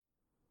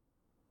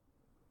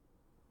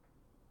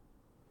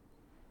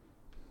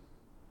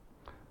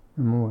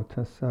Namo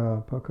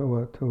tassa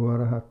bhagavato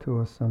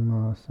arahato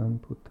samma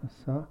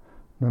sambuddhassa.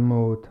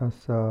 Namo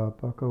tassa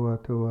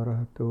bhagavato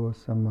arahato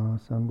samma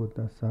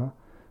sambuddhassa.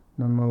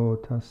 Namo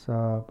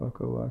tassa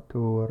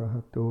bhagavato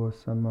arahato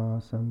samma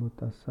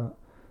sambuddhassa.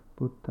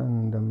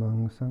 Buddhang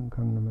dhammang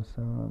sanghang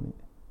namasami.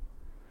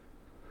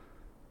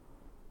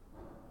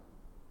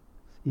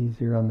 It's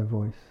easier on the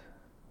voice.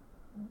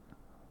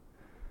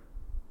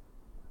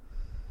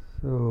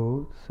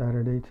 So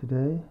Saturday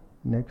today,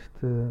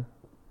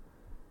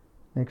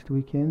 next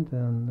weekend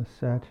on the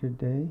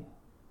Saturday,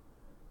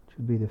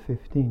 should be the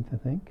 15th, I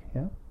think.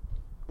 Yeah,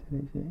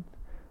 today's the 8th.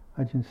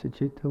 Ajahn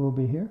Sucitto will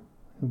be here.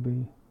 He'll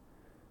be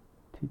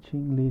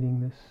teaching, leading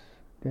this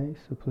day.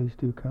 So please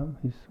do come.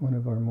 He's one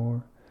of our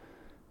more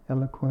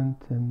eloquent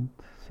and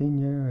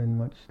senior and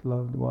much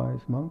loved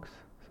wise monks.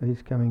 So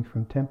he's coming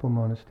from Temple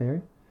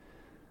Monastery,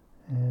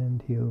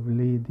 and he'll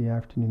lead the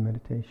afternoon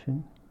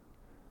meditation.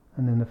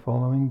 And then the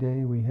following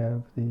day we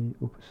have the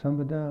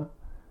Upasambhada,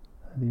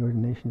 the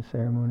ordination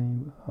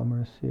ceremony.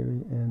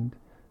 Amarasiri and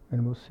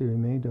Venerable Siri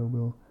Medo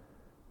will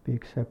be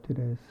accepted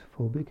as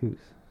full bhikkhus.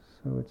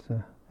 So it's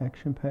an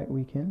action-packed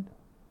weekend,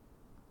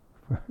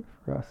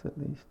 for us at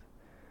least.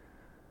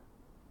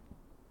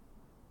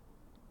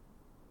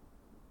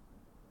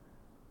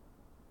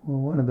 Well,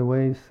 one of the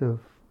ways of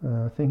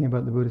thinking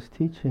about the Buddha's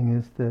teaching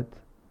is that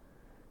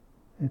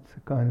it's a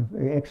kind of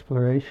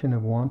exploration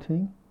of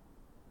wanting,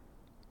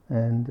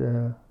 and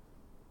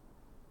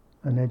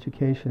an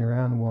education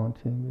around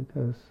wanting,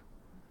 because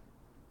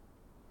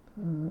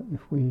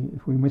if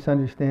we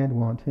misunderstand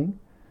wanting,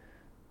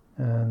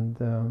 and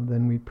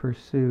then we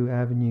pursue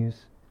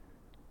avenues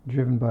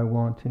driven by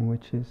wanting,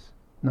 which is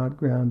not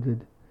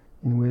grounded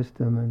in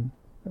wisdom and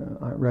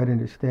right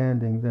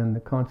understanding, then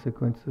the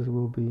consequences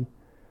will be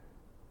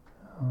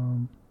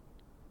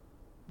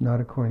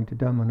not according to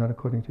Dhamma, not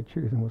according to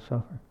truth, and we'll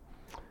suffer.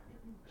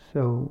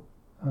 So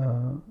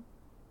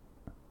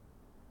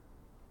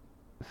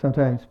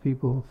sometimes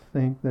people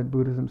think that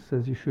Buddhism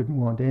says you shouldn't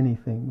want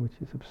anything, which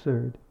is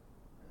absurd.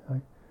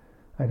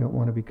 I don't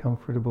want to be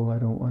comfortable, I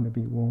don't want to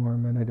be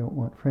warm, and I don't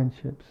want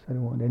friendships, I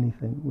don't want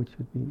anything, which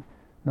would be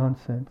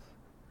nonsense.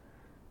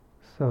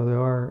 So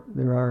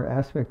there are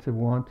aspects of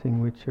wanting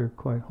which are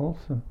quite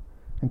wholesome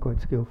and quite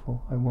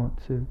skillful. I want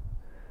to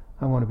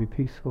be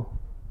peaceful.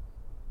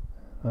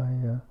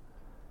 I'm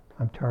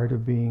tired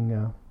of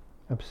being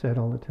upset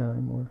all the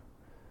time, or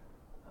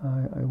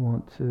I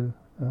want to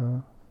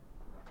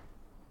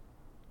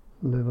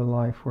live a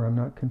life where I'm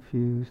not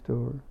confused,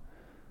 or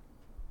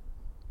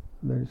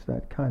there's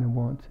that kind of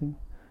wanting.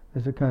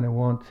 There's a kind of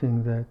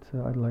wanting that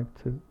I'd like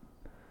to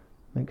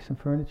make some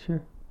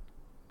furniture.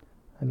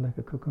 I'd like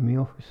to cook a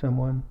meal for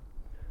someone.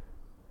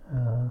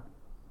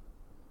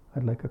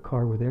 I'd like a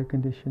car with air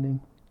conditioning.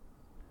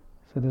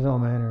 So there's all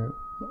manner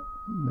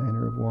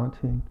of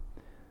wanting.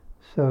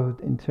 So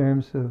in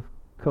terms of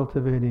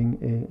cultivating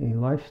a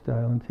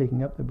lifestyle and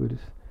taking up the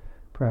Buddhist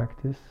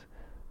practice,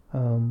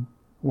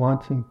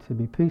 wanting to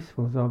be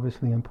peaceful is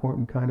obviously an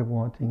important kind of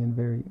wanting, and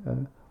very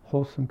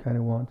wholesome kind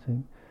of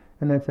wanting,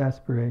 and that's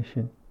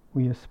aspiration.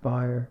 We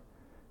aspire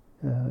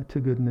to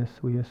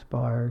goodness, we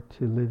aspire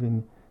to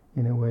living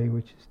in a way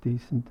which is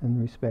decent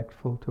and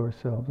respectful to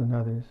ourselves and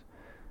others.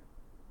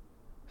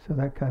 So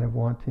that kind of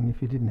wanting,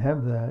 if you didn't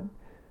have that,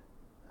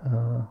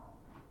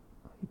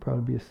 you'd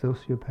probably be a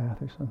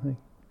sociopath or something.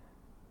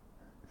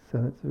 So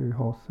that's very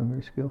wholesome,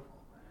 very skillful.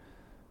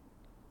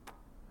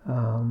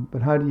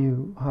 But how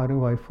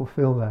do I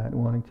fulfill that,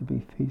 wanting to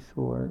be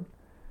peaceful or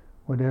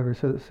whatever?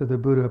 So the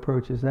Buddha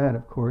approaches that,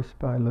 of course,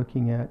 by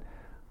looking at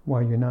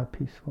why you're not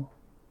peaceful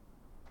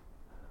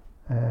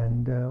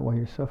and why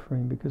you're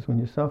suffering. Because when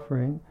you're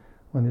suffering,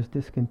 when there's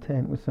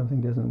discontent, when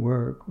something doesn't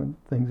work, when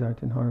things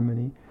aren't in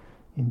harmony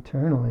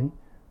internally,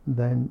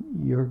 then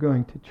you're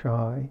going to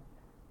try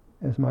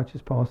as much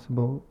as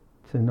possible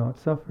to not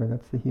suffer.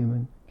 That's the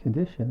human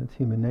condition, it's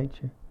human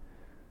nature.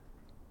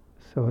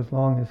 So as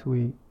long as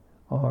we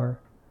are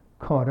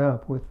caught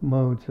up with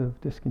modes of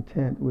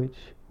discontent which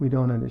we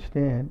don't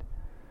understand,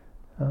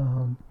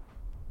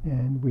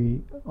 and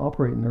we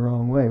operate in the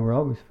wrong way, we'll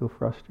always feel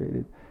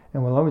frustrated,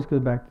 and we'll always go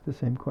back to the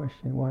same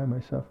question: why am I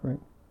suffering?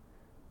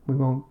 We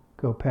won't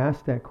go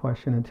past that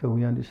question until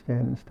we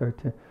understand and start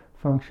to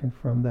function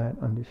from that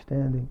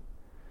understanding.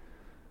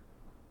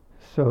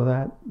 So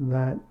that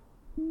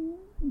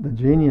the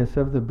genius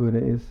of the Buddha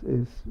is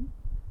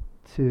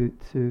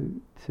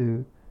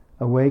to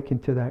awaken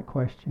to that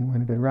question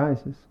when it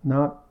arises,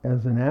 not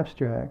as an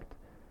abstract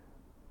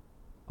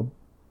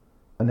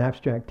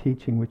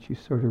teaching which you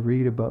sort of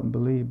read about and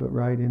believe, but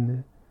right in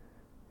the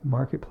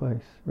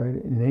marketplace, right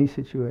in any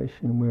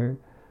situation where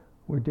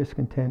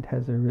discontent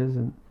has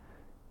arisen,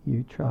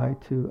 you try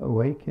to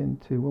awaken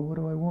to, well, what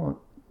do I want?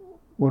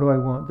 What do I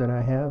want that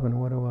I have, and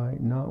what do I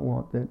not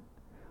want that?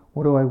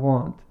 What do I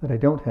want that I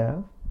don't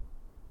have?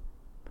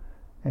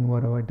 And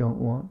what do I don't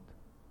want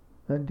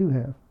that I do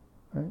have?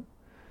 Right?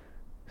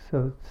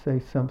 So say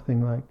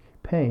something like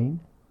pain.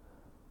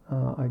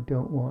 I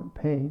don't want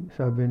pain.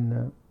 So I've been,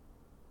 a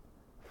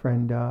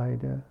friend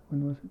died,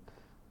 when was it?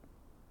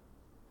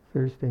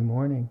 Thursday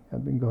morning.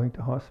 I've been going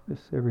to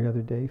hospice every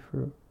other day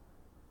for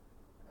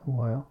a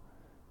while,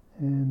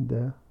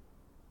 and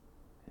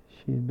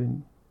she had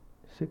been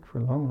sick for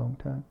a long, long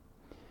time.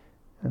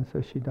 And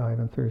so she died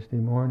on Thursday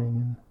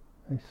morning,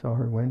 and I saw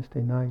her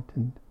Wednesday night,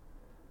 and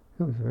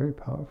it was very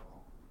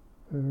powerful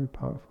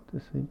to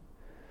see.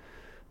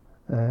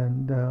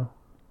 And the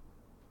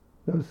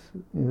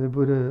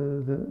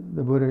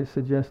Buddha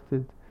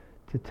suggested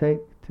to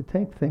take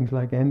things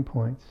like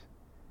endpoints,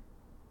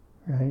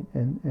 right,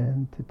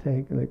 and to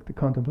take like the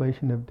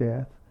contemplation of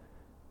death,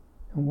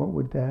 and what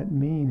would that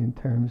mean in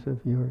terms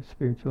of your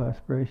spiritual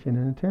aspiration,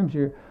 and in terms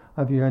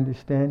of your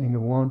understanding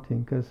of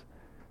wanting, because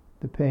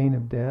the pain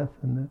of death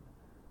and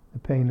the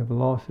pain of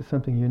loss is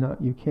something you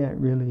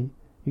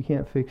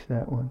can't fix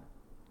that one.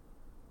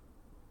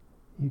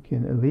 You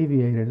can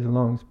alleviate it as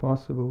long as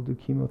possible, do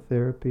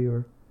chemotherapy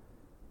or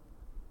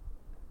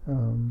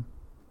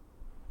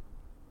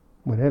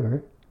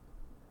whatever,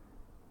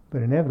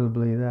 but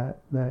inevitably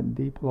that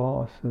deep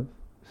loss of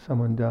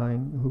someone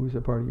dying who was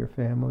a part of your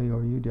family,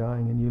 or you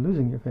dying and you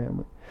losing your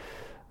family,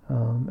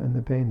 and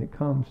the pain that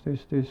comes,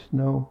 there's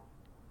no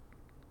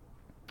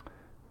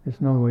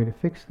way to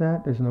fix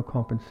that. There's no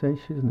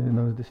compensation. There's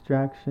no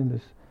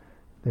distraction.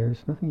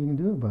 There's nothing you can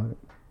do about it.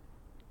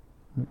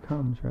 When it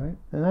comes, right?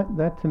 And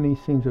that to me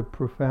seems a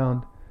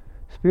profound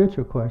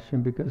spiritual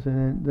question, because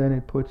then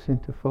it puts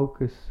into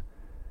focus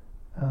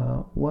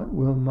what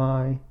will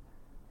my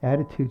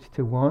attitudes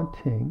to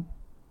wanting,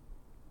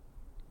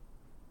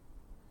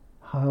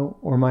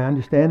 or my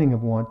understanding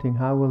of wanting,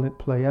 how will it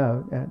play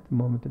out at the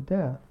moment of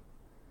death?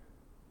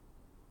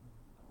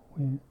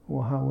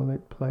 Well, how will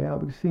it play out?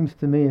 Because it seems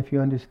to me if you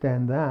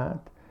understand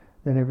that,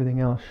 then everything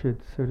else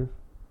should sort of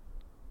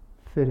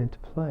fit into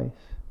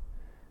place.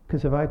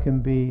 Because if I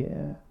can be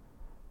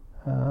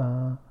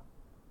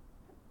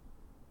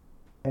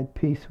at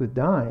peace with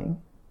dying,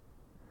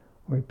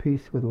 or at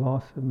peace with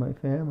loss of my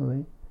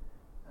family,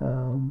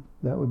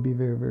 that would be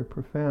very, very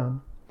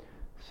profound.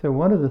 So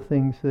one of the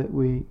things that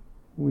we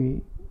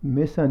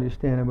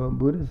misunderstand about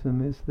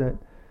Buddhism is that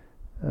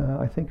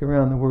I think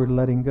around the word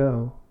letting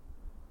go,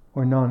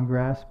 or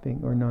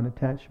non-grasping, or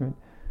non-attachment,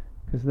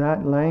 because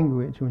that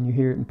language, when you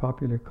hear it in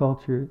popular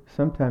culture,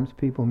 sometimes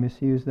people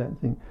misuse that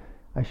thing.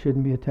 I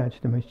shouldn't be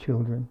attached to my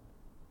children,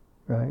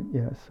 right?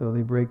 Yeah, so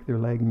they break their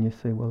leg and you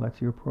say, well, that's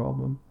your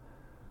problem.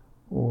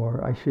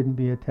 Or I shouldn't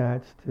be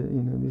attached to,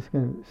 these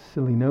kind of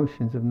silly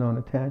notions of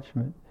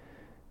non-attachment.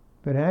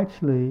 But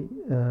actually,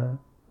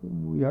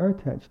 we are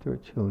attached to our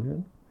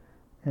children,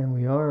 and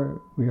we are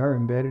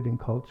embedded in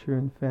culture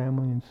and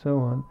family and so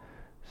on.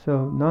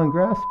 So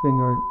non-grasping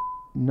or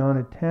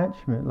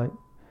non-attachment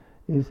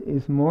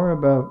is more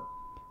about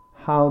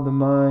how the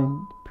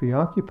mind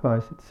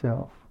preoccupies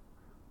itself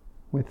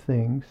with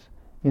things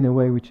in a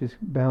way which is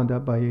bound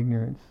up by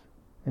ignorance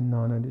and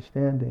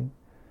non-understanding.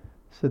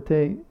 So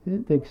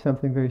take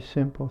something very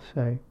simple.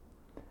 Say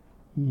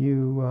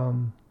you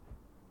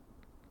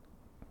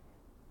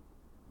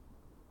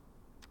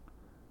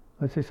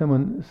let's say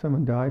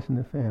someone dies in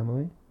the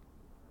family,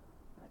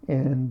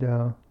 and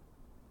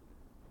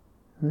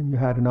then you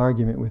had an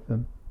argument with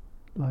them,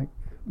 like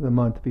the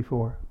month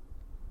before,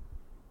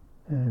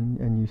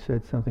 and you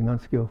said something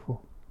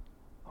unskillful,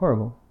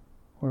 horrible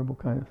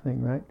kind of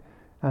thing, right?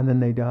 And then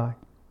they die,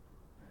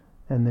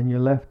 and then you're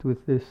left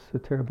with this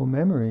terrible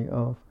memory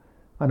of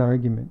an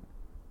argument,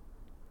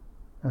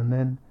 and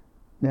then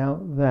now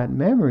that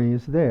memory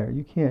is there.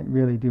 You can't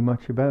really do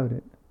much about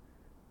it,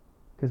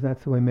 because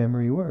that's the way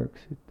memory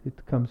works.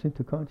 It comes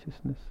into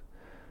consciousness.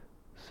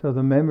 So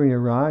the memory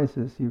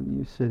arises,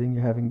 you're sitting,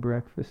 you're having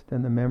breakfast,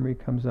 and the memory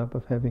comes up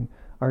of having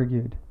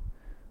argued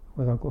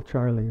with Uncle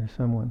Charlie or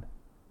someone.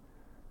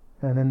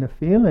 And then the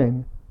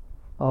feeling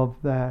of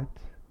that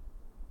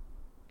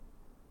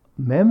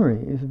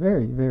memory is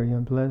very, very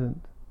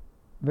unpleasant.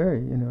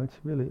 Very, it's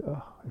really,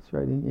 it's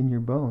right in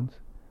your bones.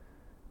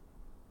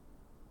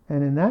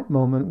 And in that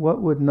moment,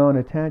 what would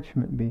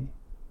non-attachment be?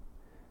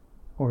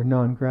 Or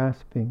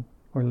non-grasping,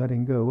 or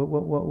letting go?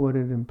 What would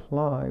it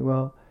imply?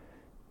 Well,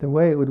 the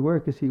way it would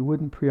work is you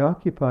wouldn't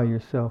preoccupy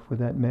yourself with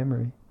that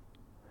memory.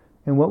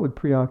 And what would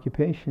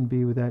preoccupation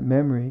be with that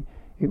memory?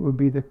 It would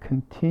be the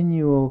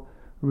continual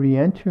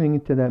re-entering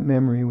into that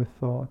memory with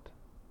thought.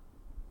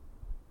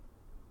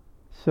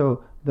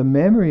 So the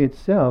memory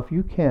itself,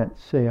 you can't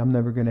say, I'm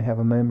never going to have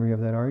a memory of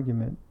that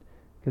argument,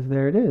 because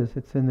there it is.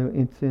 It's in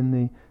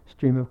the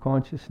stream of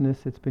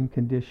consciousness. It's been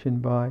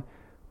conditioned by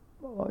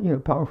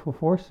powerful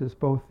forces,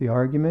 both the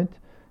argument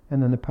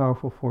and then the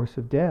powerful force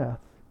of death,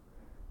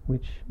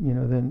 which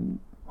then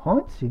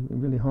haunts you. It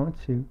really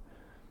haunts you.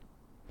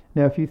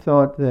 Now, if you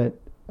thought that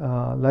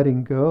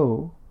letting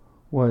go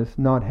was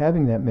not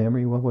having that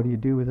memory, well, what do you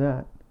do with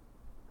that?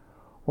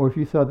 Or if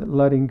you thought that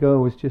letting go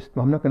was just,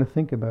 I'm not going to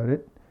think about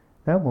it,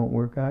 that won't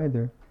work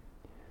either.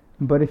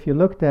 But if you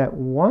looked at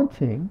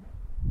wanting,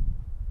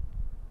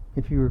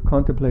 if you were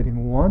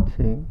contemplating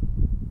wanting,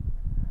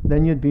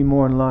 then you'd be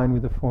more in line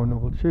with the Four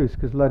Noble Truths,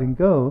 because letting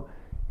go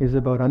is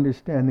about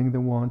understanding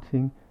the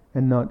wanting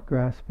and not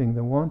grasping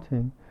the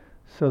wanting.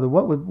 So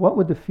what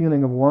would the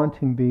feeling of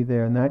wanting be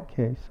there in that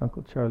case?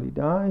 Uncle Charlie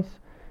dies,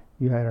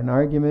 you had an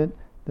argument,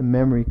 the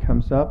memory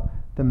comes up,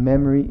 the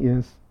memory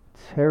is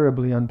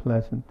terribly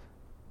unpleasant.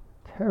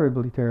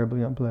 Terribly,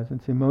 terribly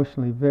unpleasant. It's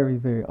emotionally very,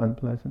 very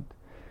unpleasant.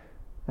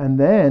 And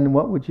then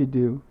what would you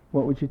do?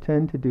 What would you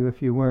tend to do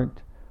if you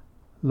weren't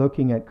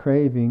looking at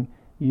craving?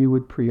 You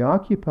would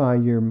preoccupy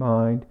your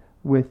mind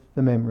with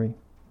the memory.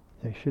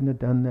 I shouldn't have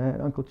done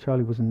that. Uncle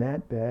Charlie wasn't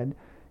that bad.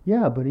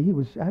 Yeah, but he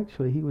was,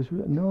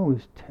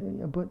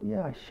 but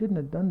yeah, I shouldn't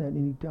have done that, and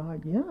he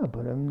died. Yeah,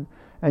 but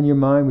and your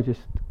mind would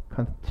just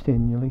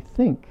continually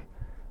think,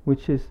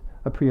 which is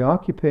a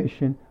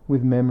preoccupation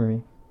with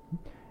memory.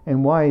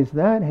 And why is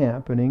that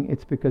happening?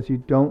 It's because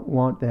you don't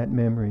want that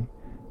memory.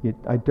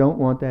 I don't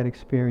want that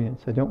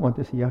experience. I don't want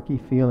this yucky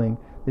feeling,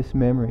 this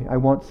memory. I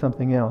want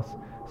something else.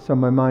 So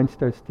my mind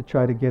starts to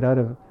try to get out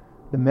of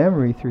the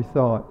memory through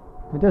thought.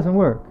 It doesn't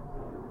work,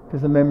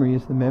 because the memory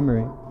is the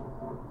memory.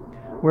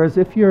 Whereas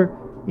if you're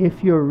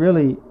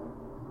really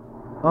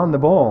on the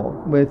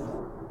ball with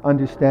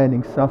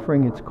understanding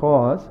suffering, its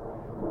cause,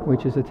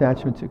 which is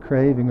attachment to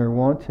craving or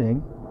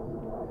wanting,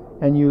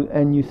 and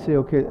you say,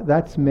 okay,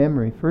 that's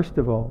memory. First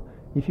of all,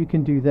 if you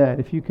can do that,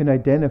 if you can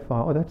identify,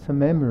 oh, that's a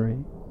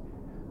memory,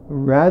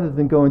 rather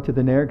than go into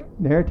the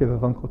narrative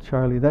of Uncle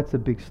Charlie, that's a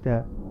big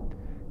step,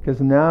 because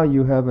now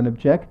you have an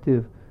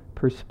objective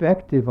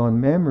perspective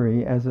on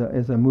memory as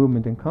a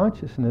movement in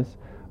consciousness,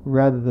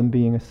 rather than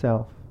being a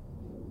self.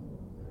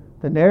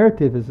 The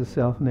narrative is a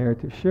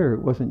self-narrative. Sure,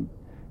 it wasn't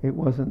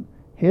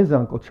his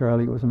Uncle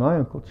Charlie, it was my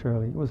Uncle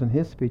Charlie. It wasn't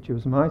his speech, it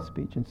was my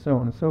speech, and so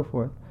on and so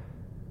forth.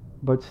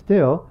 But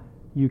still,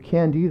 you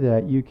can do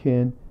that. You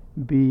can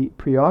be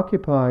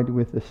preoccupied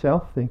with the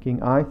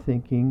self-thinking,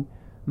 I-thinking,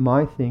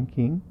 my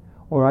thinking,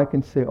 or I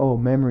can say, oh,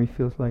 memory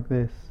feels like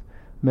this.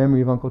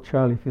 Memory of Uncle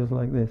Charlie feels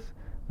like this.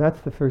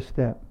 That's the first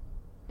step.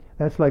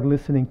 That's like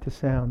listening to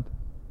sound.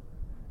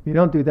 If you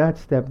don't do that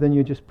step, then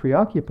you're just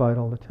preoccupied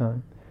all the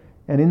time.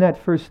 And in that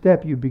first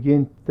step, you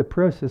begin the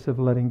process of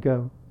letting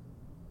go.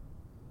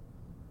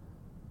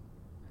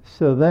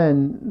 So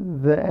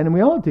then, and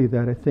we all do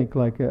that, I think,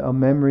 like a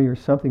memory or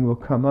something will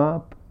come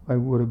up. I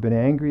would have been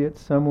angry at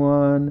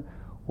someone,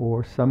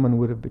 or someone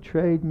would have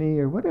betrayed me,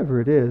 or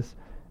whatever it is,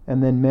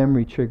 and then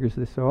memory triggers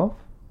this off.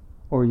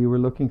 Or you were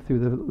looking through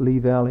the Lee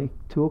Valley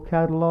tool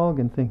catalog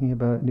and thinking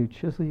about a new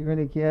chisel you're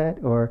going to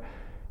get, or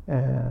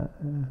a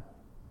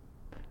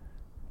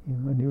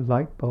new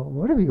light bulb,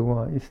 whatever you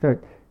want. You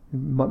start,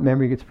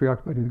 memory gets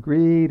preoccupied with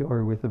greed,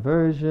 or with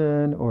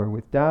aversion, or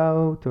with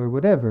doubt, or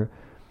whatever.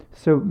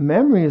 So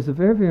memory is a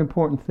very, very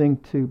important thing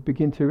to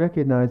begin to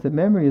recognize, that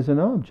memory is an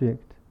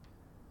object.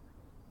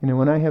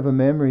 When I have a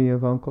memory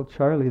of Uncle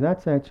Charlie,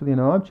 that's actually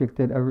an object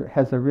that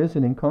has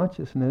arisen in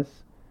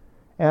consciousness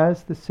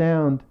as the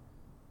sound,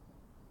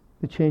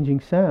 the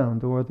changing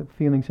sound, or the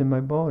feelings in my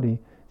body.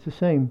 It's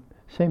the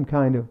same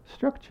kind of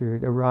structure.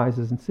 It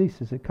arises and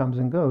ceases. It comes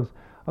and goes,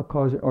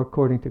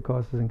 according to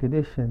causes and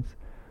conditions.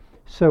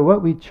 So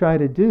what we try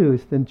to do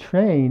is then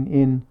train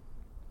in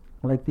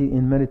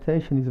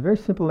meditation, these are very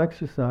simple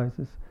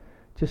exercises,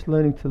 just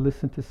learning to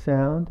listen to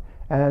sound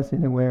as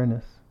in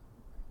awareness.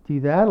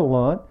 Do that a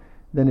lot,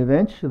 then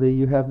eventually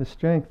you have the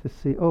strength to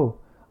see, oh,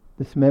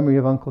 this memory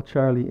of Uncle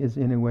Charlie is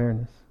in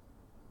awareness.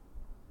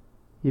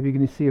 You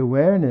begin to see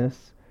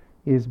awareness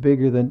is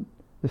bigger than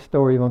the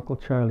story of Uncle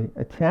Charlie.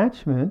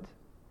 Attachment,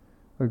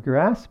 or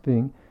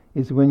grasping,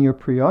 is when you're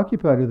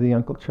preoccupied with the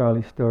Uncle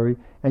Charlie story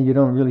and you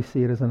don't really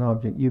see it as an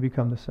object. You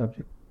become the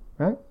subject,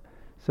 right?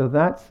 So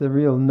that's the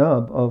real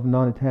nub of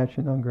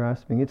non-attachment,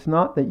 non-grasping. It's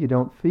not that you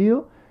don't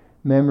feel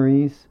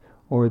memories,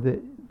 or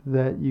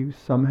that you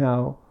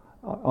somehow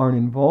aren't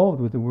involved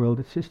with the world.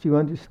 It's just you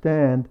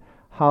understand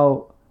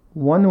how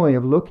one way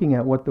of looking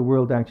at what the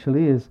world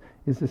actually is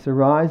this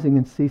arising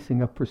and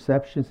ceasing of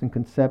perceptions and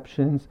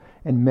conceptions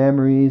and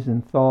memories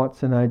and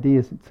thoughts and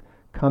ideas. It's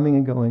coming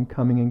and going,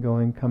 coming and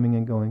going, coming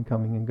and going,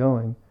 coming and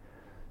going.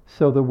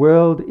 So the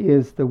world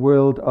is the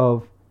world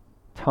of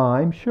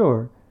time,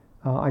 sure.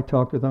 I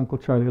talked with Uncle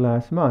Charlie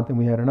last month and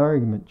we had an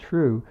argument,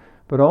 true.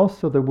 But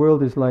also the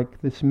world is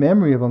like this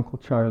memory of Uncle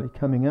Charlie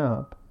coming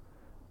up.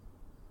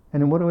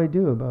 And then what do I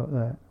do about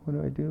that?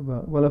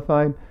 Well, if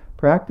I'm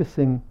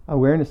practicing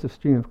awareness of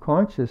stream of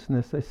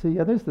consciousness, I see,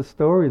 yeah, there's the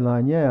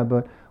storyline, yeah,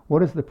 but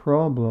what is the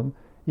problem?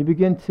 You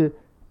begin to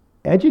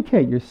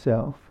educate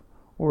yourself,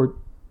 or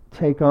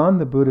take on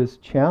the Buddha's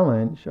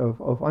challenge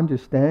of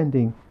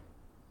understanding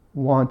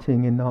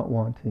wanting and not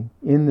wanting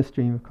in the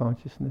stream of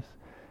consciousness.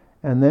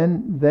 And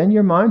then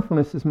your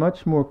mindfulness is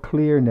much more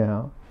clear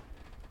now.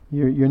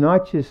 You're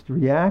not just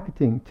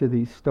reacting to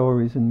these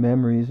stories and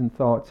memories and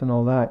thoughts and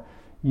all that.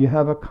 You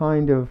have a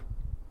kind of,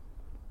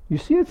 you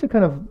see, it's a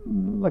kind of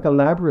like a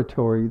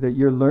laboratory that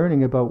you're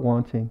learning about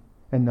wanting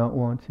and not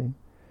wanting.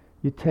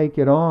 You take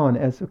it on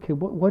as, okay,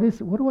 what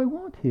do I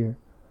want here?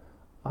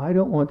 I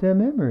don't want that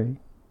memory.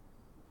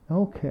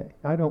 Okay,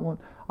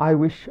 I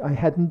wish I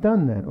hadn't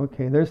done that.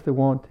 Okay, there's the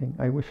wanting.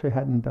 I wish I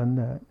hadn't done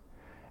that.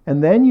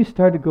 And then you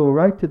start to go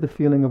right to the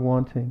feeling of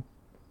wanting.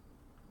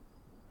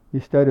 You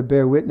start to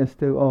bear witness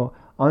to, oh,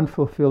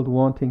 unfulfilled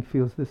wanting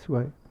feels this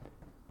way.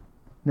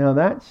 Now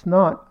that's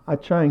not a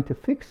trying to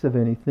fix of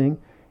anything,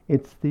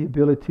 it's the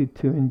ability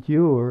to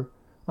endure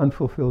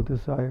unfulfilled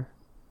desire.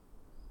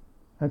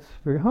 That's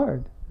very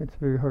hard. It's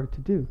very hard to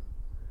do.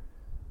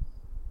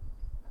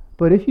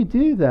 But if you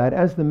do that,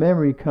 as the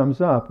memory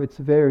comes up, it's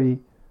very,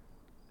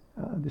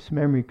 it's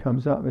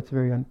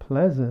very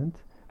unpleasant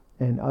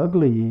and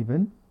ugly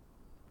even.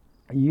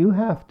 You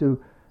have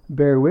to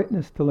bear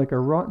witness to like a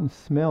rotten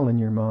smell in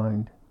your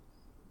mind,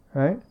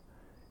 right?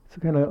 It's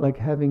kind of like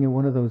having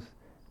one of those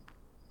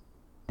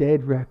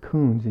dead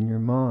raccoons in your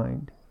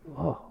mind.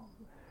 Oh,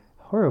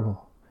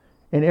 horrible.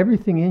 And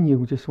everything in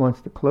you just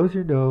wants to close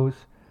your nose,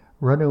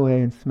 run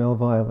away and smell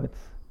violets,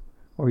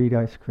 or eat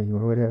ice cream,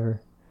 or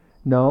whatever.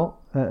 No,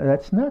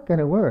 that's not going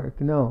to work.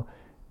 No,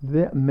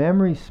 the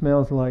memory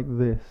smells like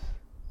this.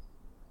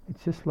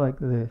 It's just like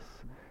this.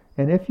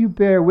 And if you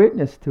bear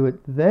witness to it,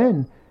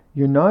 then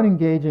you're not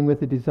engaging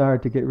with the desire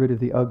to get rid of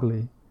the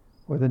ugly,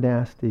 or the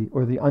nasty,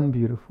 or the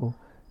unbeautiful.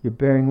 You're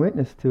bearing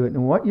witness to it.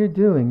 And what you're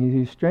doing is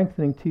you're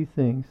strengthening two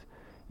things.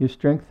 You're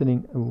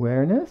strengthening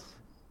awareness,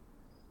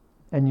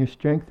 and you're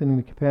strengthening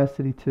the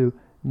capacity to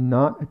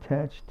not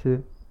attach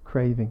to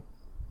craving,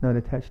 not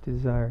attach to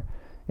desire.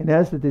 And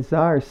as the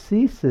desire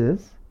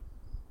ceases,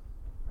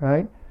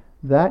 right,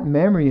 that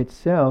memory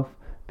itself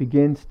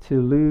begins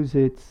to lose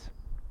its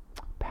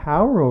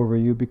power over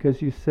you,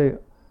 because you say,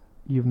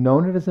 you've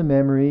known it as a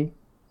memory,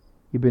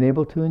 you've been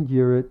able to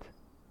endure it,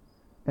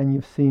 and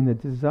you've seen the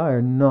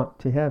desire not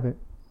to have it.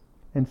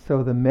 And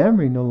so the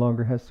memory no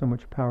longer has so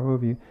much power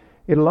over you.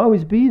 It'll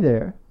always be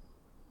there.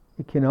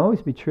 It can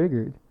always be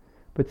triggered.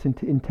 But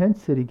its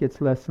intensity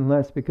gets less and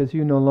less, because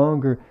you no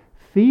longer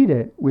feed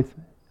it with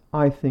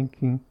I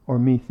thinking or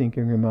me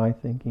thinking or my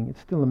thinking.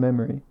 It's still a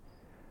memory.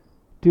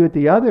 Do it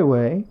the other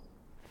way.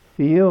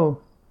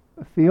 Feel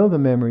the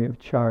memory of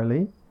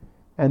Charlie,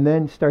 and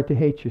then start to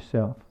hate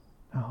yourself.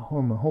 Oh,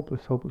 I'm a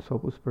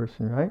hopeless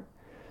person, right?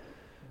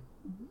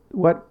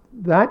 What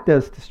that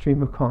does to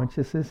stream of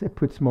consciousness, it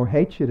puts more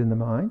hatred in the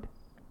mind,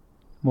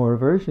 more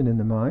aversion in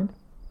the mind.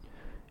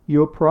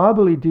 You'll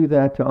probably do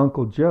that to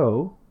Uncle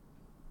Joe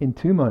in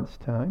 2 months'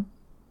 time.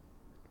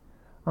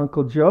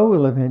 Uncle Joe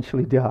will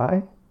eventually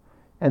die,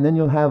 and then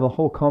you'll have a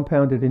whole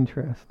compounded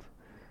interest.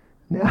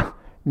 Now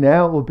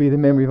it will be the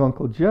memory of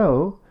Uncle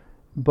Joe,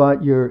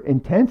 but your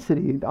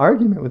intensity, the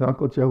argument with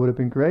Uncle Joe would have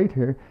been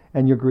greater,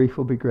 and your grief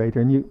will be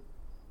greater, and you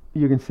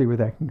can see where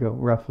that can go,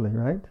 roughly,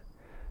 right?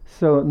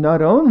 So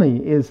not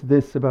only is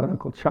this about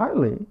Uncle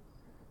Charlie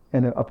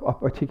and a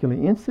particular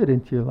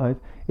incident in your life,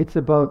 it's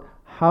about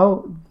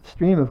how the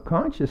stream of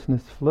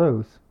consciousness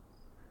flows,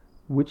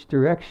 which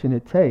direction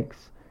it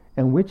takes,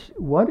 and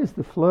what is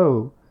the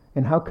flow,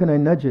 and how can I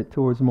nudge it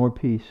towards more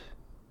peace,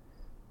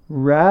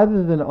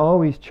 rather than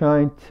always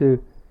trying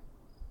to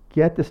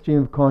get the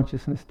stream of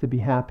consciousness to be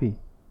happy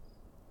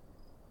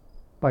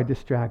by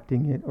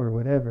distracting it or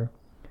whatever.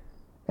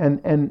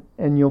 And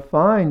you'll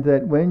find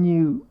that when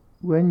you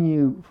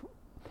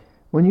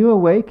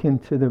awaken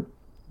to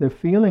the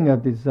feeling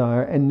of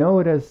desire and know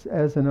it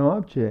as an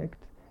object,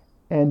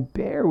 and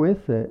bear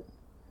with it,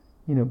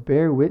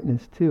 bear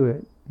witness to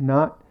it,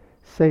 not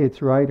say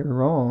it's right or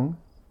wrong,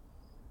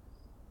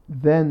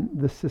 then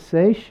the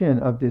cessation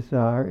of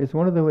desire is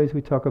one of the ways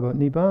we talk about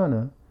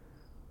Nibbana,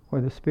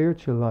 or the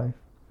spiritual life,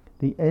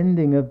 the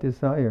ending of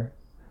desire,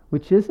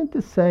 which isn't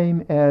the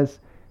same as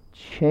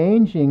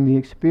changing the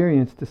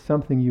experience to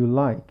something you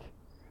like.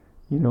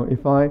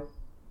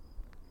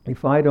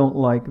 If I don't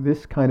like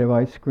this kind of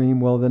ice cream,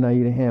 well, then I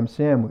eat a ham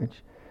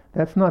sandwich.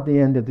 That's not the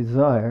end of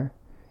desire.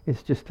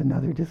 It's just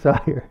another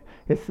desire.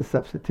 It's the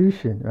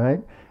substitution,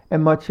 right?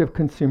 And much of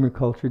consumer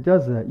culture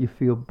does that. You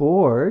feel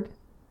bored,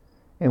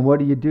 and what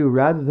do?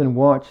 Rather than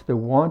watch the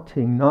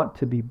wanting not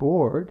to be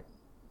bored,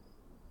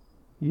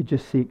 you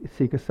just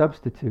seek a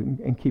substitute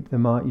and keep the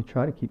mind. You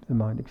try to keep the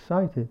mind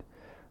excited,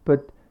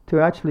 but to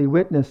actually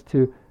witness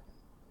to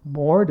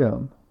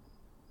boredom,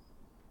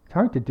 it's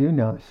hard to do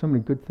now. There's so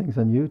many good things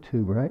on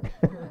YouTube, right?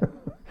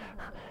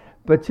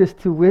 But just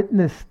to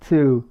witness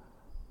to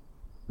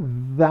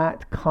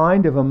that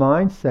kind of a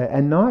mindset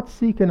and not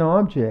seek an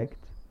object,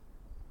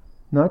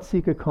 not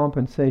seek a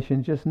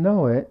compensation, just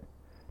know it,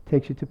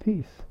 takes you to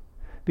peace.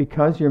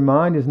 Because your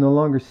mind is no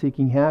longer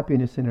seeking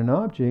happiness in an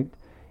object,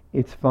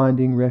 it's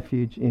finding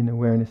refuge in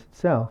awareness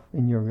itself,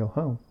 in your real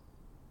home.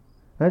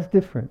 That's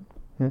different.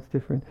 That's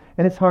different.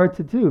 And it's hard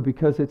to do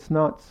because it's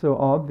not so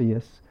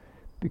obvious.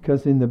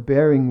 Because in the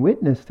bearing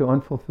witness to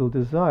unfulfilled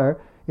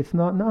desire, it's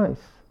not nice.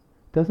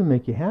 It doesn't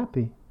make you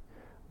happy.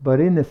 But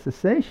in the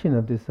cessation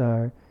of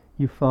desire,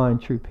 you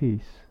find true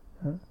peace.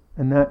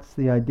 And that's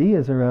the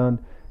ideas around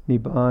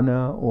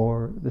Nibbana,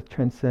 or the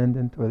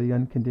transcendent, or the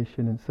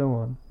unconditioned, and so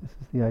on. This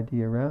is the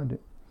idea around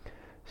it.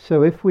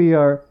 So if we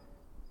are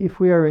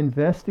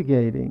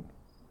investigating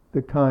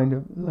the kind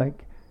of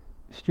like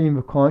stream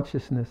of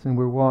consciousness, and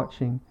we're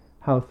watching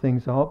how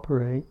things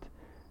operate,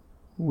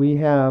 we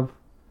have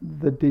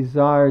the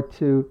desire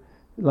to,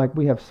 like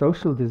we have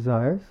social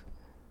desires,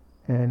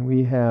 And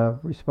we have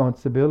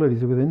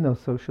responsibilities within those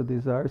social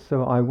desires.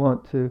 So I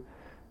want to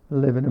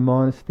live in a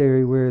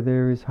monastery where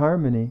there is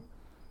harmony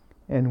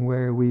and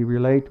where we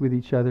relate with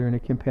each other in a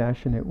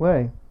compassionate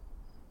way.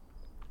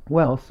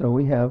 Well, so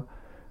we have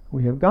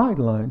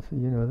guidelines,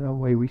 the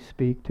way we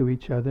speak to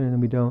each other, and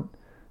we don't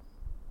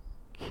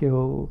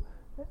kill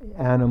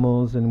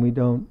animals, and we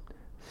don't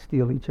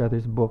steal each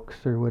other's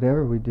books or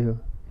whatever we do.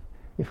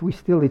 If we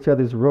steal each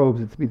other's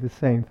robes, it'd be the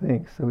same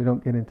thing, so we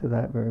don't get into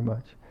that very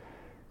much.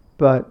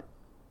 But,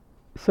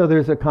 so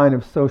there's a kind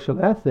of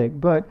social ethic,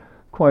 but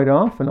quite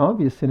often,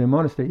 obviously in a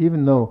monastery,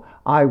 even though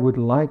I would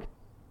like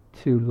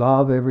to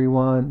love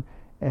everyone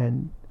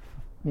and,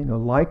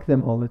 like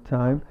them all the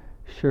time,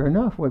 sure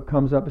enough, what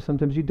comes up is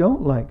sometimes you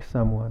don't like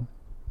someone.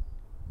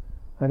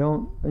 I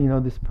don't,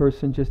 this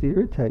person just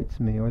irritates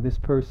me, or this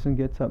person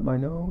gets up my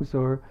nose,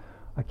 or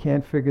I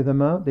can't figure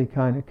them out, they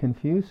kind of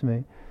confuse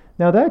me.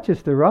 Now that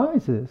just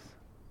arises.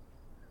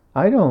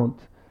 I don't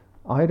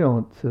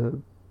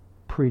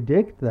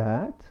predict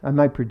that. I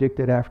might predict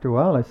it after a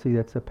while. I see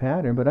that's a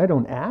pattern, but I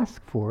don't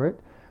ask for it.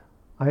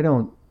 I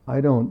don't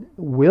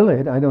will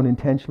it. I don't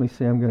intentionally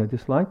say I'm going to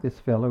dislike this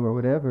fellow or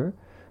whatever.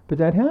 But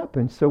that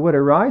happens. So what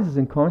arises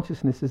in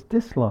consciousness is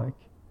dislike,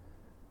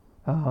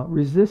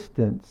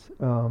 resistance,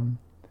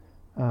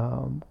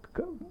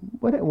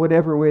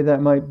 whatever way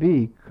that might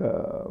be,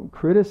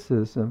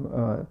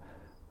 criticism,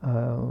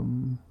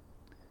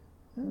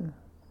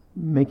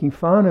 making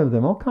fun of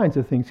them, all kinds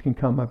of things can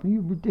come up.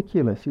 You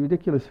ridiculous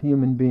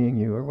human being,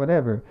 you, or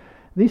whatever.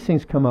 These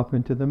things come up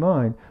into the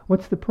mind.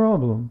 What's the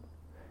problem?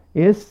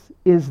 Is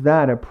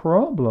that a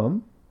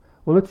problem?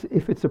 Well,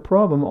 if it's a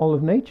problem, all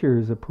of nature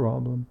is a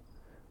problem,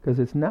 because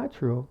it's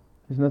natural.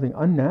 There's nothing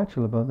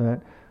unnatural about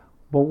that.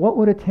 But what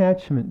would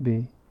attachment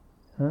be?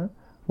 Huh?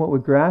 What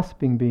would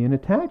grasping be? An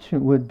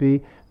attachment would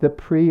be the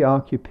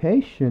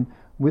preoccupation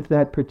with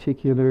that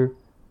particular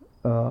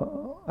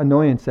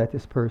annoyance at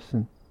this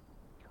person,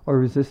 or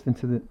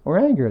resistance to or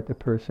anger at the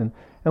person.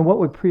 And what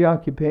would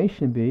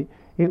preoccupation be?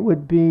 It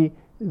would be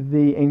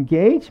the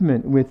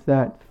engagement with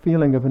that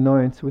feeling of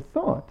annoyance with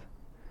thought.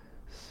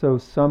 So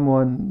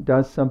someone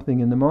does something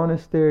in the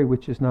monastery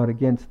which is not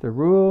against the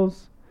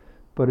rules,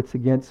 but it's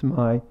against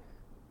my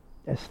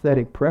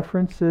aesthetic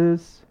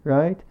preferences,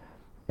 right?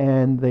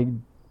 And they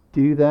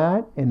do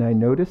that, and I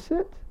notice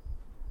it.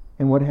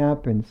 And what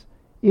happens?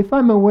 If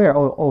I'm aware,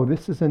 oh,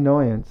 this is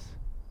annoyance,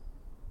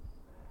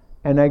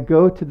 and I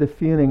go to the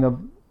feeling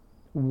of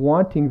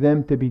wanting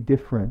them to be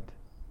different.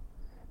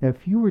 Now,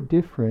 if you were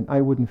different,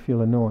 I wouldn't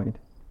feel annoyed.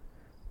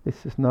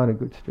 This is not a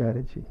good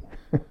strategy.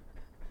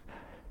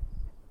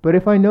 But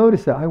if I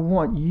notice that I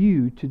want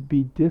you to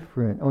be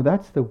different, oh,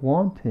 that's the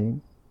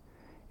wanting,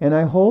 and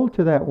I hold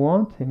to that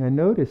wanting, I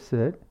notice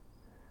it,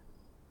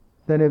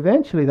 then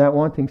eventually that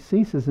wanting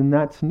ceases, and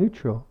that's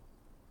neutral.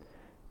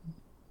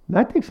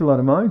 That takes a lot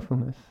of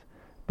mindfulness.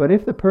 But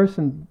if the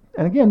person,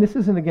 and again, this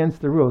isn't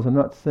against the rules. I'm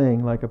not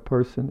saying like a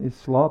person is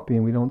sloppy,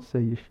 and we don't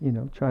say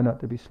try not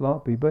to be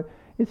sloppy, but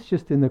it's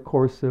just in the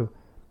course of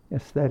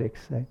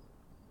aesthetics, say.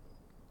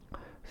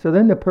 So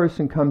then the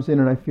person comes in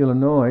and I feel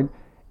annoyed,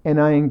 and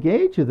I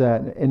engage with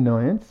that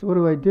annoyance. What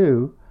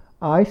do?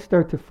 I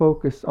start to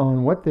focus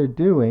on what they're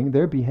doing,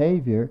 their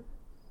behavior,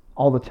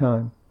 all the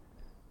time.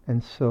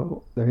 And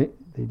so they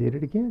did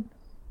it again.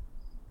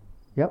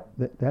 Yep,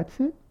 that's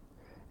it.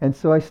 And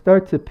so I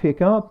start to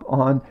pick up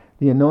on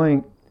the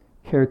annoying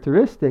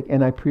characteristic,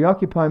 and I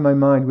preoccupy my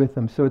mind with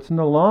them. So it's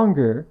no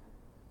longer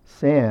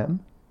Sam.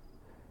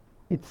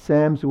 It's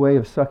Sam's way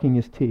of sucking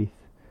his teeth,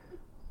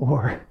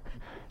 or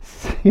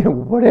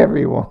whatever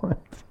he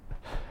wants.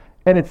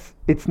 And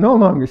it's no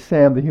longer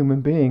Sam the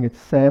human being. It's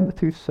Sam the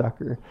tooth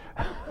sucker.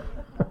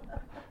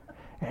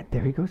 And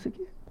there he goes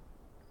again.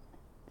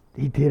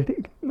 He did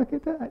it. Look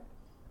at that,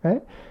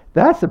 right?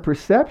 That's a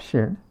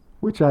perception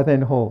which I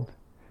then hold,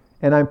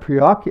 and I'm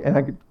preoccupied.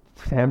 And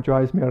Sam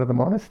drives me out of the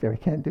monastery.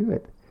 I can't do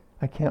it.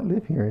 I can't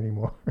live here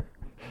anymore.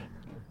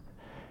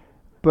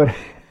 But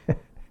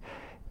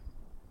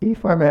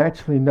if I'm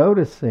actually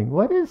noticing,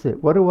 what is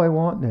it? What do I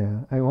want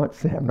now? I want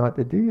Sam not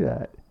to do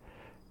that.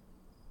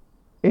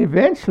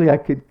 Eventually I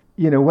could,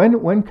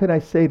 when could I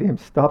say to him,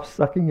 stop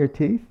sucking your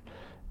teeth?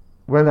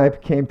 When I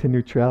came to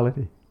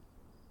neutrality.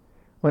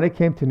 When I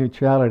came to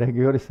neutrality, I could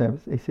go to Sam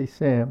and say,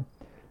 Sam,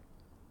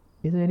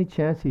 is there any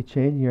chance you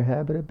changing your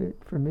habit a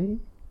bit for me?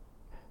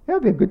 That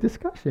would be a good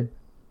discussion.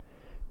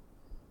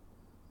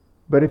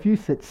 But if you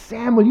said,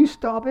 Sam, will you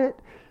stop it?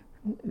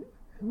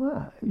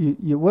 Well,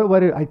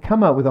 I'd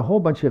come out with a whole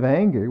bunch of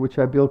anger, which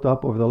I built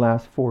up over the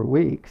last 4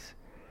 weeks.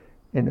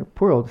 And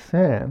poor old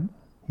Sam,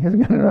 he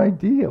hasn't got an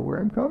idea where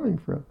I'm coming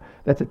from.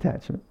 That's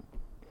attachment.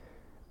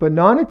 But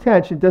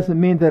non-attachment doesn't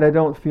mean that I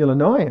don't feel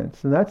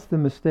annoyance. And that's the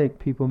mistake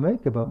people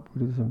make about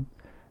Buddhism.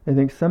 They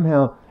think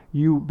somehow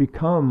you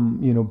become,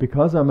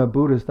 because I'm a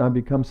Buddhist, I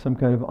become some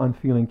kind of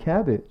unfeeling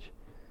cabbage.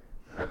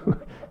 Who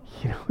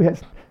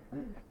has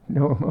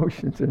no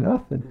emotions or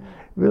nothing.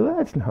 Well,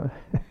 it's no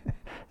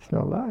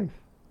life.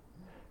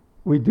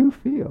 We do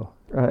feel,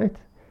 right?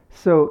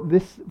 So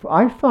this,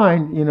 I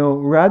find,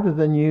 rather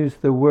than use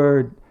the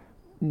word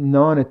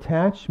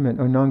non-attachment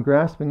or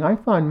non-grasping, I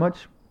find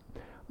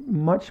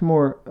much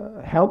more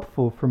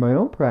helpful for my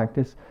own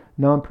practice,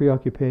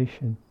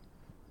 non-preoccupation.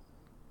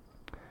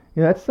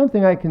 That's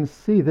something I can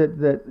see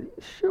that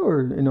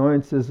sure,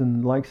 annoyances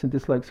and likes and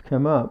dislikes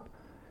come up,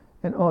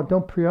 and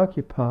don't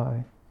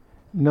preoccupy.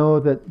 Know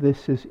that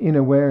this is in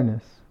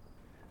awareness.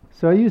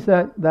 So I use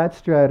that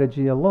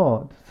strategy a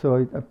lot.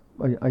 So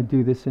I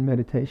do this in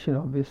meditation,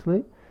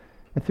 obviously,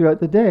 and throughout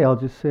the day I'll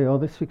just say,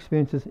 this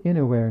experience is in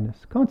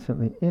awareness,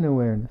 constantly in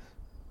awareness.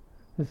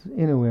 This is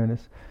in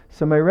awareness.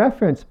 So my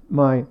reference,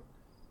 my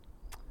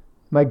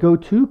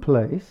go-to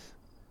place,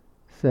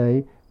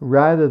 say,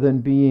 rather than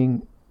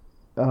being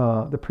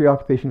the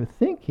preoccupation with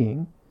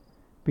thinking,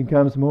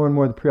 becomes more and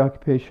more the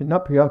preoccupation,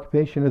 not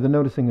preoccupation, or the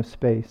noticing of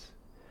space.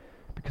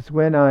 Because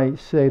when I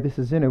say this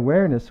is in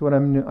awareness, what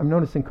I'm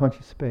noticing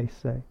conscious space,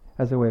 say,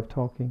 as a way of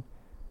talking.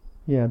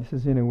 Yeah, this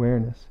is in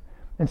awareness.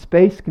 And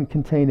space can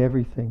contain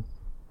everything.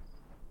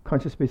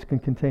 Conscious space can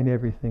contain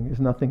everything. There's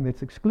nothing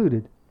that's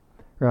excluded,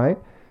 right?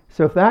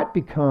 So if that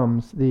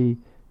becomes the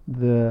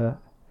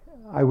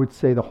I would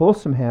say the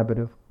wholesome habit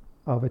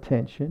of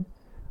attention,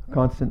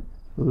 constant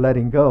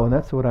letting go, and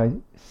that's what I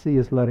see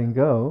as letting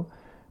go,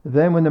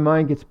 then when the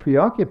mind gets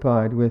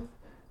preoccupied with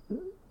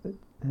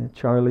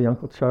Charlie,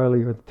 Uncle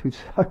Charlie, or the tooth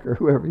sucker,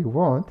 whoever you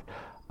want,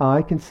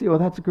 I can see,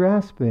 that's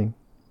grasping.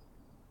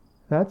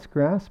 That's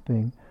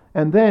grasping.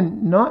 And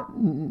then not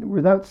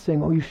without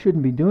saying, you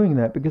shouldn't be doing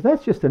that, because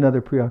that's just another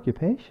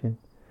preoccupation.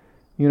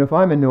 If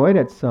I'm annoyed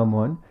at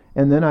someone,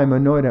 and then I'm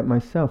annoyed at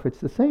myself, it's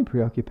the same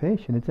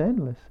preoccupation, it's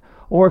endless.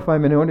 Or if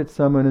I'm annoyed at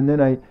someone and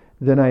then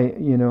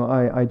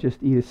I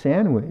just eat a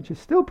sandwich, it's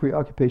still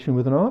preoccupation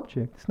with an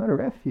object. It's not a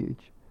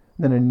refuge.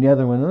 Then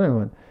another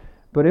one.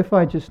 But if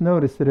I just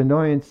notice that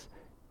annoyance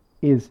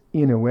is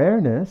in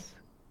awareness,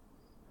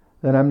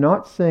 then I'm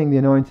not saying the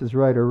annoyance is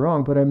right or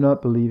wrong, but I'm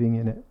not believing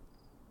in it.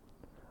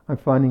 I'm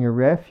finding a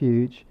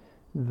refuge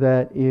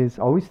that is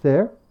always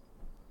there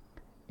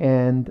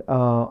and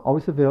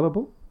always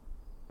available.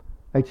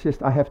 It's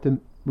just I have to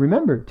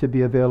remember to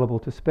be available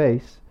to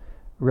space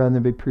rather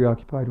than be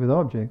preoccupied with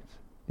objects.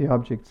 The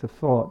objects of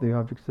thought, the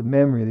objects of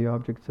memory, the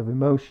objects of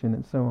emotion,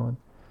 and so on.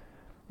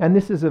 And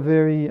this is a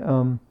very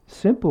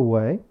simple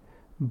way,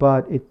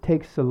 but it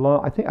takes a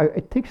lot. I think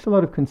it takes a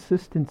lot of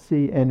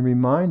consistency and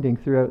reminding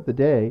throughout the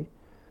day.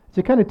 It's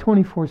a kind of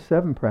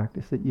 24/7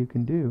 practice that you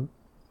can do.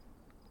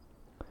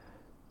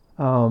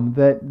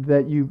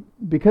 That you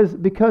because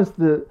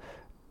the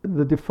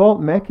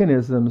default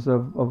mechanisms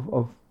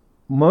of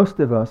most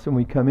of us when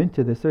we come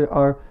into this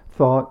are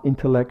thought,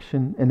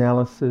 intellection,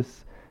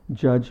 analysis,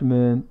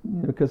 judgment,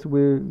 because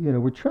we're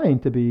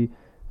trained to be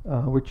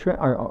we're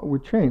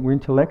trained, we're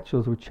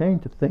intellectuals, we're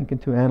trained to think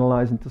and to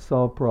analyze and to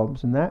solve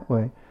problems in that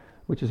way,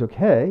 which is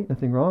okay,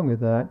 nothing wrong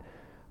with that.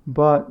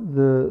 But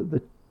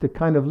the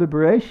kind of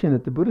liberation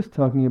that the Buddha's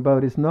talking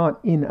about is not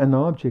in an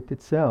object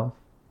itself.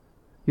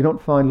 You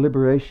don't find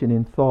liberation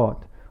in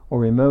thought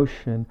or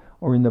emotion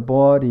or in the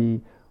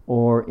body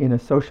or in a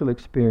social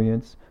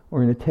experience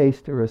or in a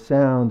taste or a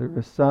sound or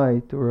a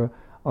sight or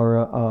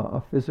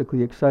a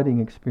physically exciting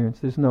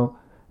experience. There's no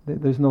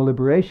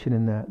liberation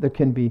in that. There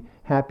can be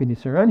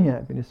happiness or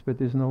unhappiness, but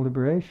there's no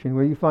liberation.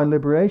 Where you find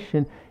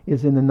liberation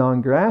is in the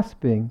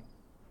non-grasping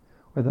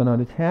or the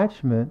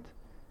non-attachment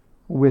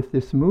with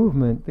this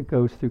movement that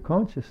goes through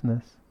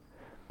consciousness.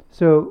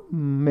 So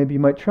maybe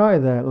you might try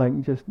that, like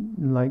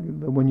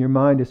when your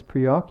mind is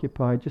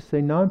preoccupied, just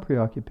say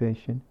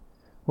non-preoccupation.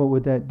 What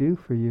would that do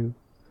for you?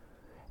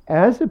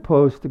 As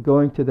opposed to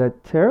going to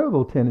that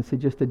terrible tendency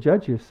just to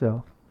judge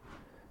yourself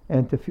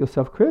and to feel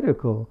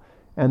self-critical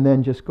and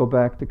then just go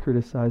back to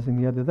criticizing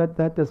the other.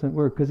 That doesn't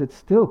work because it's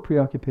still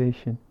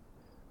preoccupation.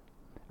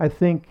 I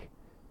think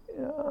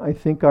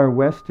our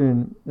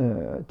Western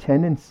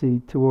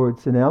tendency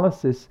towards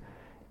analysis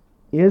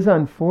is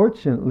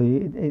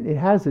unfortunately, it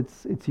has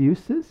its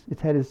uses,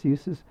 it's had its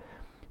uses,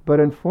 but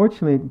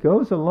unfortunately it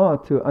goes a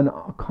lot to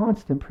a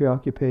constant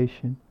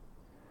preoccupation.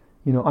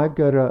 I've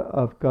got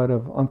a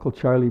Uncle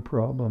Charlie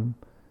problem,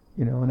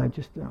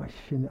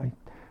 and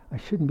I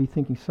shouldn't be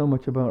thinking so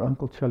much about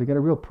Uncle Charlie. Got a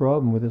real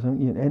problem with his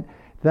own, and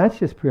that's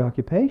just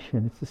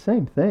preoccupation. It's the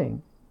same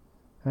thing,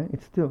 right?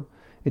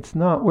 It's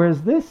not.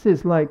 Whereas this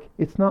is like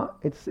it's not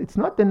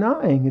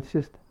denying. It's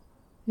just,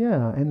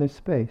 and there's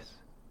space.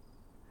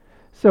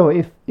 So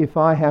if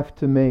I have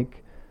to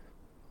make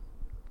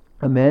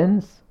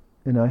amends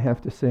and I have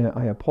to say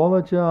I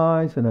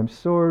apologize and I'm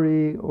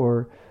sorry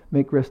or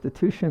make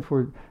restitution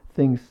for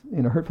things,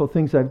 hurtful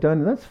things I've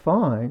done, that's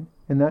fine,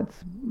 and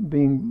that's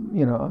being,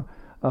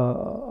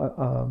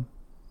 a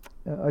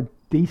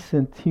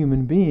decent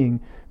human being.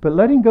 But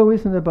letting go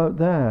isn't about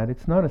that.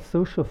 It's not a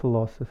social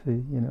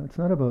philosophy, it's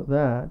not about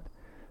that.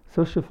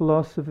 Social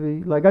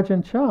philosophy, like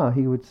Ajahn Chah,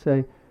 he would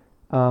say,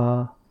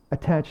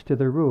 attach to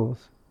the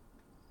rules.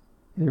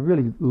 You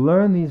really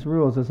learn these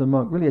rules as a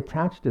monk, really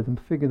attach to them,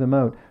 figure them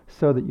out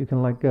so that you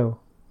can let go.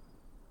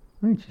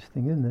 Very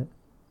interesting, isn't it?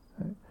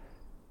 Right.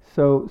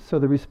 So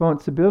the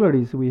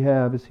responsibilities we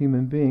have as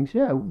human beings,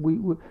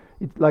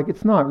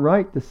 it's not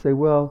right to say,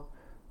 well,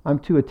 I'm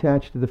too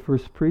attached to the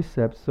first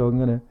precept, so I'm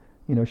going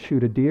to,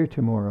 shoot a deer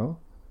tomorrow.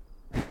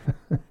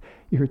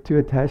 You're too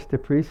attached to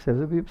precepts. It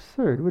would be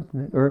absurd,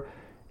 wouldn't it? Or,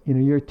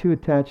 you're too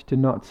attached to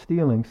not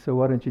stealing, so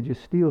why don't you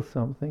just steal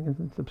something?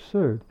 It's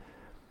absurd.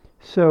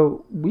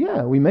 So,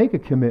 yeah, we make a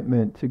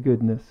commitment to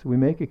goodness. We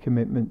make a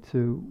commitment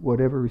to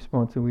whatever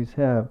responsibilities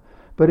we have.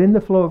 But in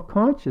the flow of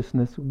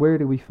consciousness, where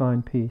do we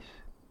find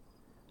peace?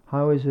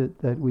 How is it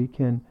that we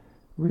can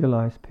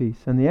realize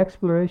peace? And the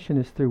exploration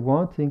is through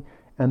wanting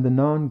and the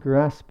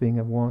non-grasping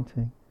of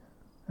wanting.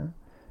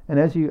 And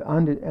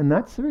and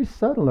that's very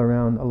subtle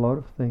around a lot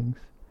of things.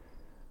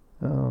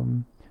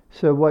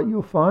 So what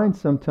you'll find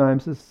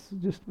sometimes is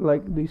just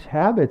like these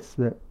habits,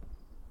 that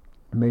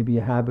maybe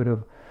a habit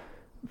of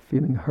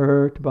feeling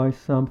hurt by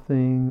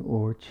something,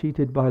 or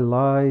cheated by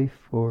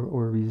life,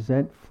 or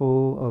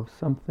resentful of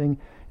something,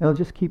 and it'll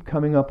just keep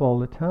coming up all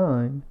the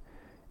time,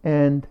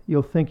 and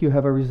you'll think you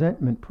have a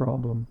resentment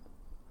problem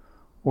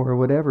or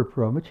whatever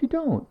problem, but you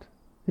don't.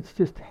 It's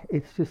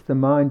just the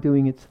mind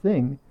doing its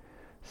thing.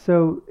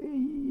 So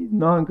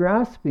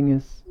non-grasping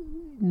is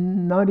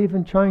not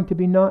even trying to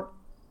be not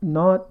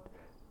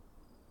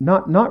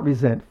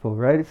resentful,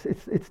 right?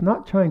 It's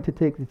not trying to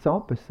take its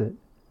opposite.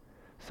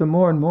 So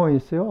more and more you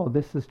say, oh,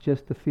 this is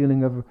just a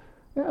feeling of,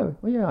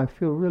 I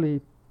feel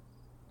really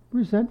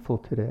resentful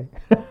today.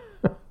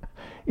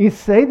 You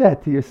say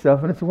that to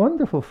yourself, and it's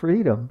wonderful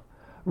freedom,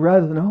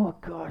 rather than, oh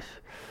gosh,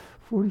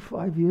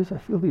 45 years I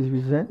feel these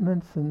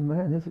resentments, and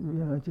man,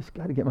 I just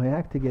got to get my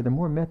act together.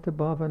 More metta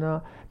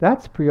bhavana.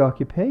 That's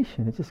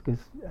preoccupation. It just goes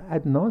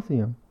ad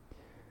nauseum.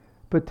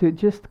 But to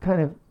just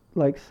kind of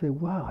like say,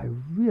 wow, I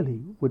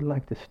really would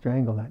like to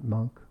strangle that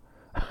monk.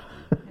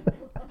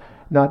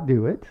 Not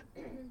do it.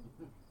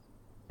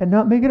 And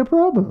not make it a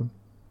problem.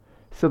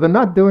 So the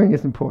not doing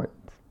is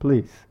important,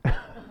 please.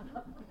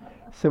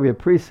 So we have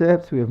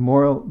precepts, we have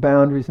moral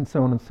boundaries, and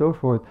so on and so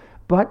forth.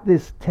 But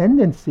this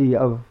tendency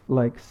of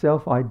like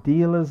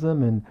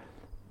self-idealism and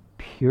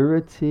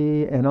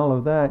purity and all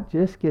of that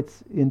just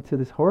gets into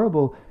this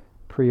horrible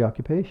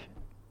preoccupation.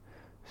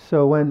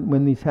 So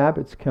when these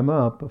habits come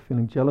up of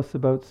feeling jealous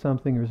about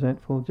something,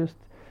 resentful, just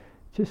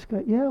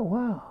go, yeah,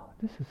 wow,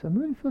 I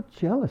really feel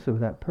jealous of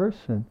that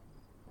person.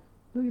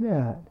 Look at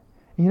that.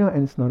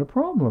 And it's not a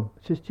problem.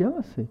 It's just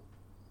jealousy.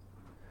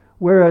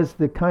 Whereas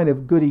the kind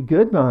of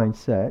goody-good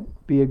mindset,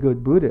 be a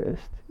good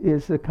Buddhist,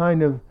 is a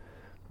kind of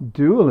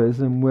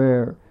dualism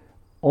where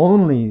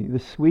only the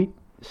sweet,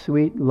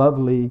 sweet,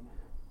 lovely,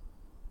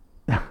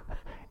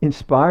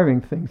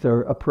 inspiring things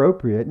are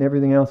appropriate and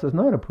everything else is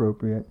not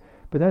appropriate.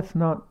 But that's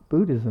not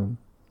Buddhism.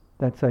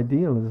 That's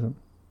idealism.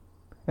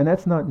 And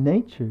that's not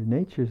nature.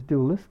 Nature is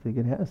dualistic.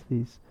 It has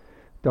these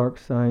dark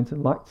sides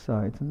and light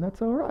sides, and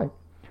that's all right.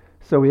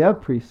 So we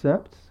have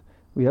precepts,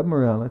 we have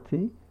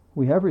morality,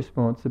 we have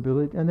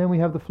responsibility, and then we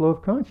have the flow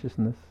of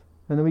consciousness.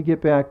 And then we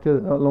get back to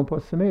Lompo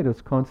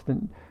Samedo's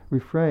constant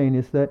refrain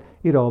is that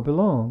it all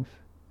belongs.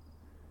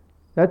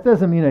 That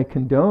doesn't mean I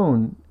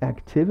condone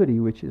activity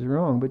which is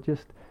wrong, but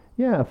just,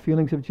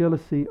 feelings of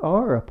jealousy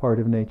are a part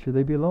of nature.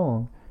 They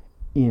belong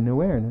in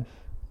awareness.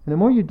 And the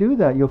more you do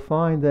that, you'll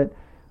find that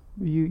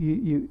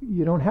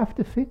you don't have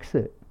to fix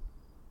it.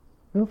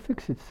 It'll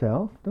fix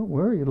itself. Don't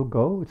worry, it'll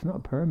go. It's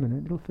not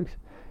permanent. It'll fix it.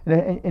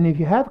 And if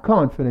you have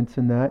confidence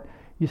in that,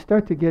 you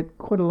start to get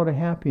quite a lot of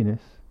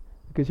happiness,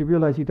 because you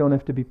realize you don't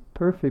have to be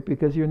perfect,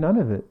 because you're none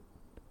of it.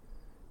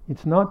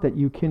 It's not that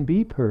you can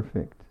be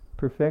perfect.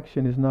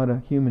 Perfection is not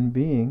a human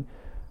being,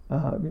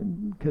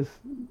 because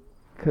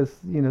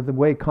the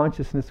way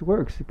consciousness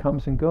works, it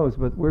comes and goes.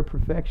 But where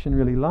perfection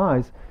really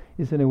lies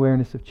is in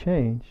awareness of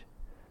change.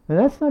 And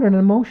that's not an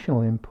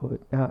emotional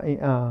input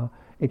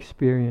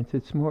experience.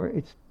 It's more.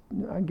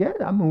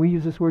 We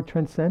use this word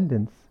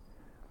transcendence.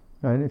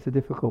 Right? It's a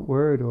difficult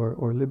word,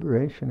 or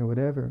liberation, or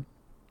whatever.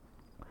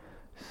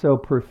 So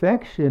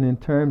perfection in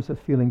terms of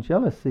feeling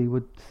jealousy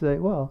would say,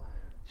 well,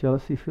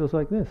 jealousy feels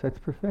like this. That's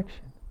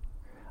perfection.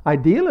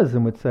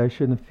 Idealism would say I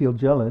shouldn't feel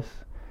jealous,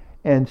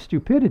 and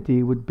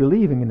stupidity would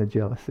believing in the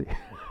jealousy.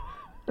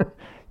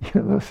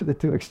 Those are the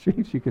two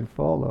extremes you can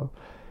follow.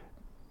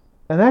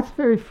 And that's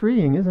very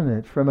freeing, isn't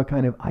it? From a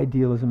kind of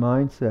idealism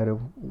mindset of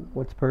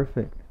what's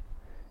perfect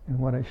and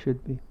what I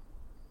should be.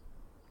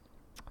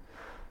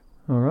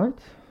 All right.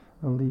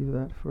 I'll leave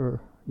that for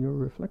your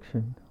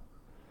reflection.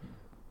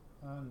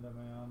 Sadhu,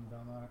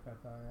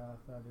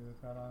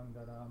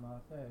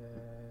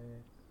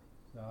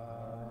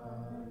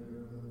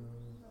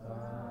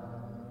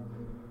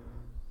 sadhu.